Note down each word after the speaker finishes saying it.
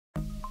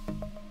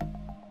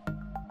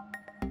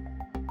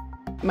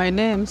My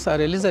name's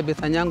Elizabeth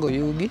Anyango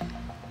Yugi.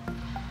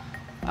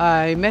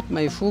 I met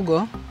my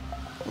Fugo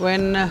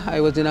when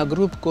I was in a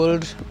group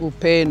called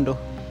Upendo.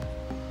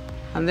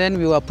 And then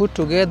we were put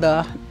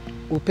together,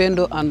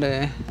 Upendo and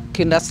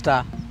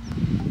Kinderstar.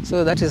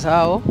 So that is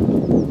how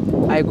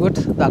I got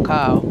the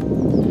cow.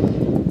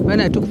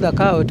 When I took the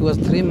cow, it was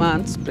 3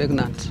 months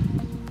pregnant.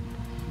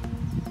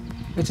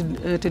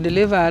 It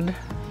delivered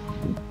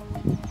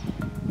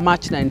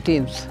March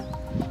 19th.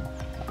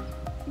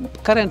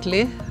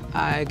 Currently,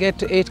 I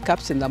get 8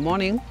 cups in the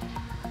morning,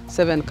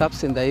 7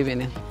 cups in the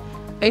evening.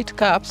 8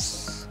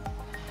 cups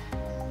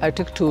I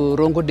took to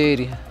Rongo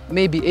Dairy,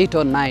 maybe 8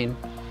 or 9.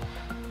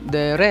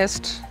 The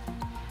rest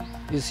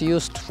is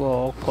used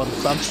for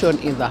consumption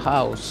in the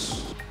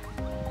house.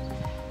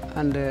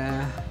 And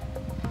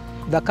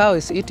the cow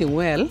is eating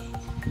well.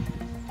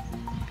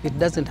 It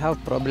doesn't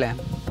have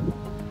problem.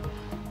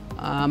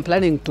 I'm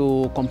planning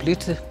to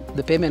complete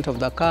the payment of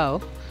the cow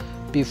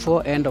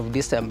before end of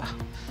December,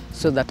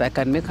 so that I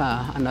can make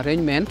an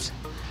arrangement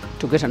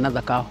to get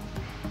another cow.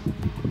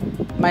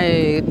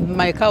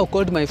 My cow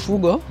called my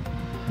Fugo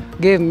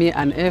gave me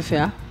an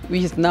heifer,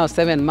 which is now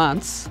 7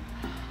 months,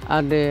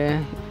 and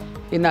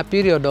in a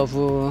period of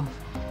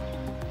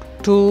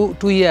 2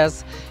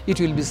 years,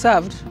 it will be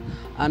served,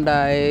 and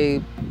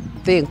I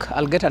think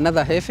I'll get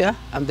another heifer,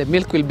 and the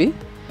milk will be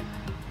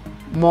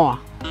more.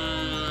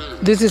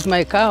 This is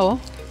my cow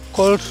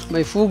called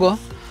my Fugo,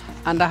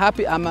 and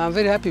I'm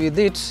very happy with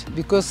it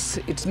because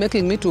it's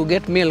making me to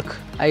get milk.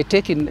 I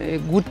take in a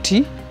good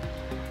tea,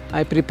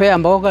 I prepare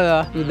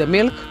mboga with the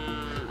milk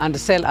and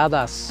sell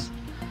others.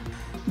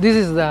 This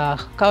is the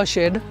cow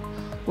shed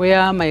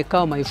where my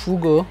cow, my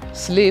Fugo,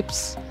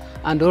 sleeps,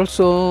 and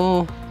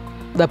also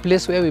the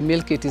place where we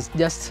milk it is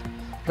just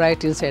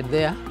right inside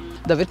there.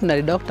 The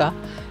veterinary doctor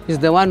is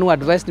the one who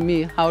advised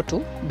me how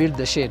to build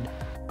the shed.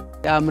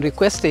 I'm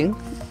requesting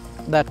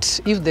that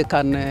if they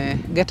can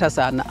get us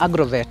an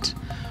agrovet,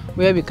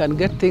 where we can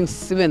get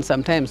things even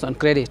sometimes on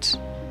credit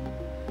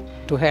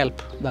to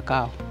help the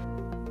cow.